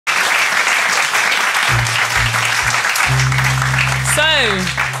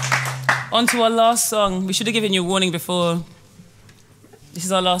on to our last song. We should have given you a warning before. This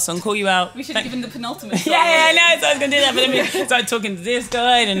is our last song. Call You Out. We should have given the penultimate song. Yeah, I know. So I was going to do that, but then we started talking to this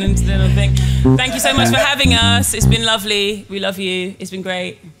guy and then to the other thing. Thank you so much for having us. It's been lovely. We love you. It's been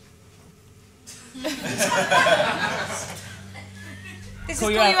great. This Call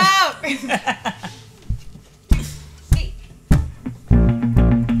is Call You Out.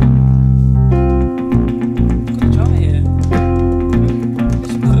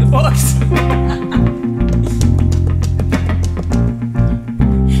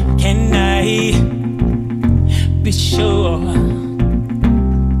 Can I be sure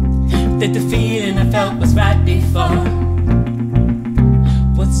that the feeling I felt was right before?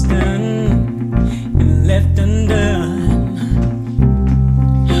 What's done and left undone?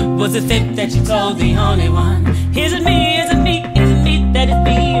 Was it fate that you told the only one? Is it me, is it me, is it me that is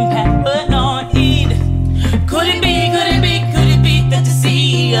being paranoid? Could it be, could it be, could it be that you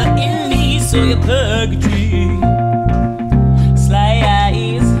see her in me? So your purgatory, sly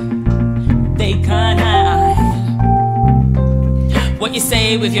eyes, they can't hide what you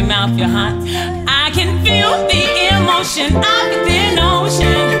say with your mouth, your heart. I can feel the emotion of the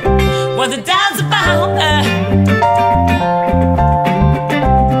ocean. What the doubts about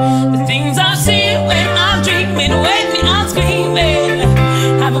the things I've seen when I'm dreaming, wake me up screaming.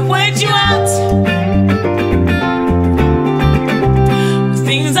 Haven't worked you out. The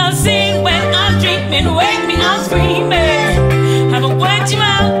things I've seen when I'm dreaming, wake me up screaming. Haven't worked you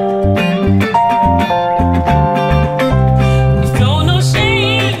out. You feel no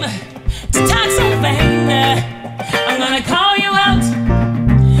shame to talk so vain. I'm gonna call you out.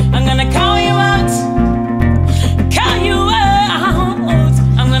 I'm gonna call you out. Call you out.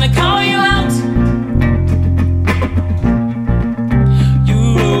 I'm gonna call you out.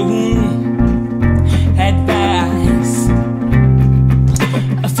 Your own advice.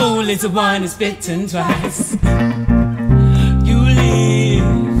 A fool is the one who's bitten twice. You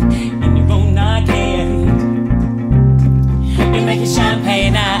live in your own arcade. You're making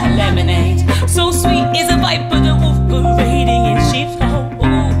champagne out of lemonade. So sweet is a viper, the wolf parading in sheep's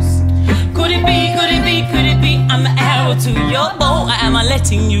clothes. Could it be, could it be, could it be I'm the arrow to your bow, or am I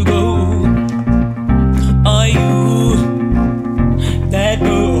letting you go? Are you that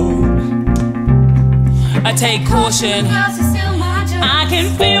bold? I take caution. I can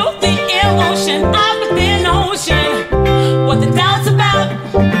feel the emotion of within ocean. What the doubts about?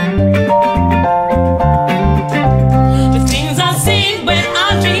 The things I've seen when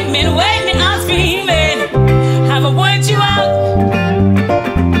I'm dreaming, wake me up screaming. Haven't worked you out.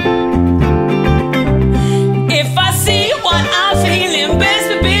 If I see what I'm feeling, best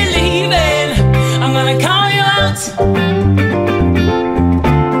be believing. I'm gonna call you out.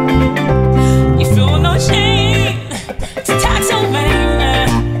 You feel no shame to talk so vain.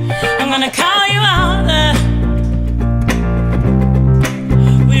 I'm gonna call you out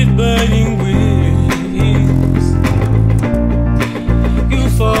with burning wings. You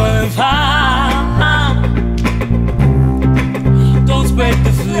fall apart. Don't spread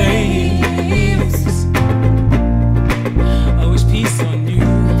the flames. I wish peace on you.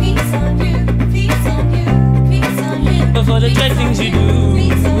 Peace on you, peace on you, peace on you. But for the dread things you do,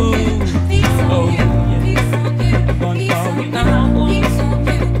 Peace on you, peace on oh, you, peace on you, I'm gonna peace call on you you, out. peace on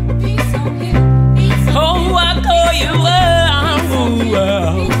you, peace on you, peace on you. Oh, I call you out.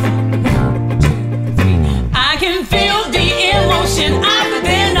 I can feel the emotion of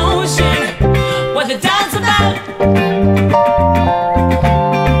within ocean. What the doubts about?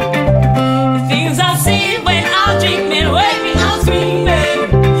 The things I've seen when I'm dreaming, wake me up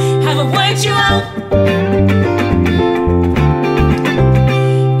screaming. Haven't worked you out.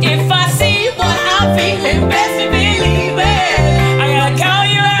 If I see what I'm feeling, best be believing. I gotta call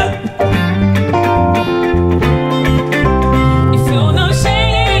you out. You feel no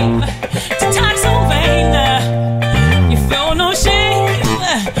shame to talk so vain. You feel no shame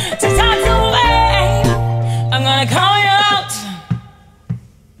to talk so vain. I'm gonna call you out.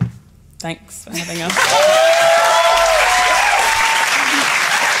 Thanks for having us.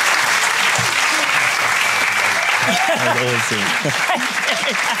 I've always seen.